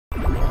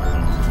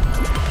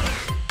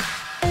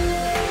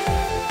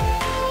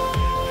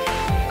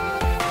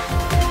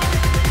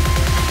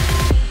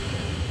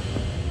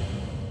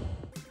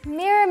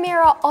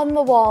on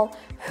the wall,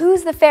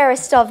 who's the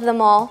fairest of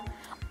them all?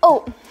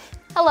 Oh,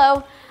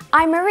 hello,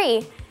 I'm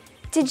Marie.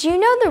 Did you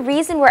know the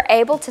reason we're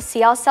able to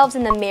see ourselves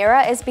in the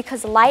mirror is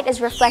because light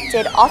is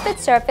reflected off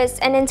its surface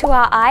and into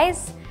our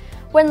eyes?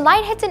 When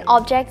light hits an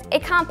object,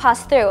 it can't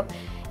pass through.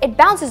 It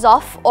bounces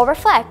off or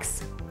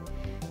reflects.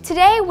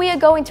 Today, we are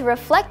going to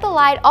reflect the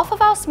light off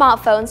of our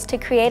smartphones to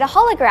create a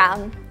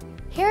hologram.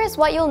 Here is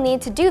what you'll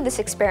need to do this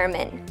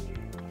experiment.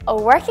 A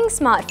working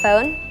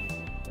smartphone,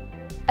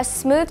 a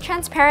smooth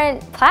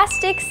transparent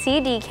plastic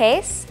CD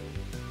case,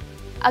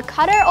 a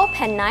cutter or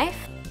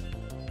penknife,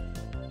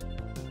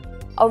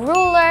 a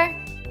ruler,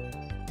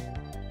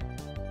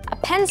 a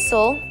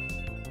pencil,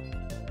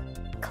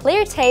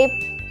 clear tape,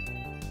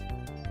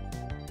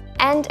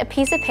 and a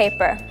piece of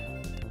paper.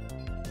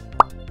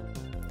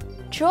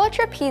 Draw a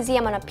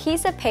trapezium on a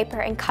piece of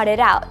paper and cut it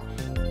out.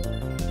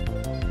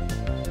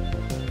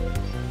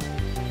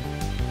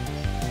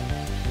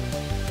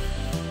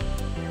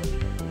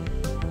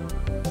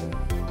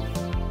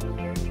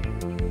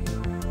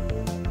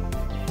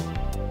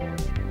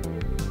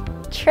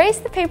 Trace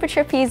the paper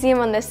trapezium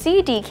on the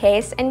CD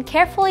case and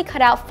carefully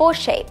cut out 4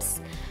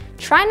 shapes.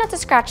 Try not to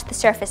scratch the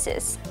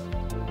surfaces.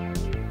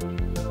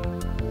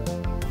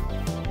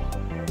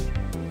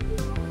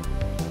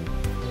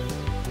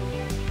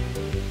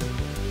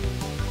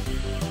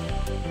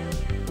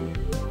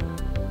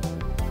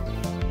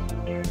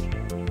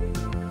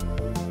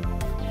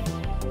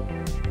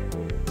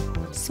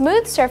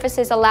 Smooth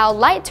surfaces allow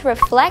light to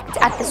reflect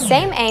at the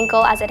same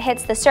angle as it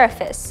hits the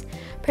surface,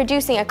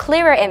 producing a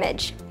clearer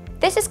image.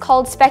 This is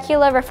called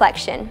specular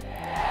reflection.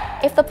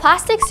 If the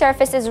plastic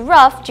surface is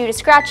rough due to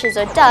scratches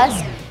or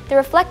dust, the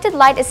reflected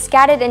light is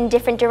scattered in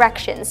different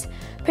directions,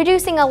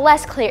 producing a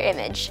less clear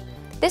image.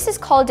 This is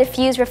called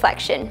diffuse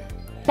reflection.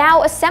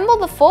 Now assemble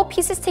the 4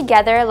 pieces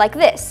together like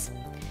this.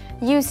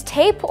 Use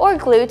tape or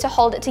glue to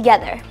hold it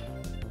together.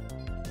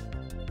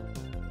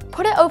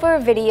 Put it over a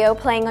video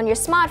playing on your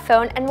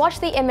smartphone and watch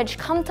the image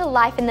come to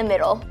life in the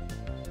middle.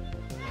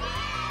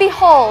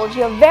 Behold,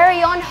 your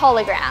very own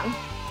hologram.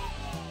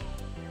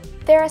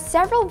 There are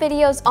several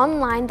videos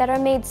online that are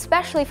made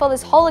specially for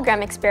this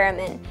hologram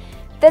experiment.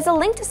 There's a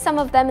link to some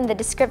of them in the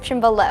description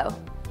below.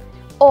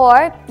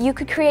 Or you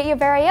could create your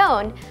very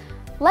own.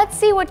 Let's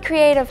see what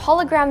creative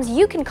holograms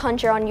you can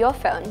conjure on your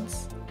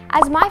phones.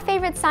 As my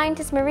favorite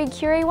scientist Marie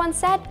Curie once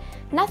said,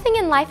 nothing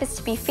in life is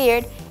to be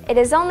feared, it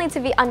is only to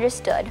be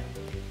understood.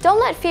 Don't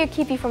let fear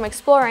keep you from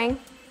exploring.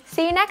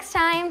 See you next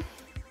time!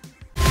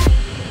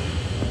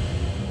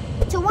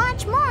 To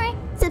watch more,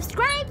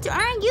 subscribe to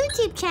our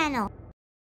YouTube channel.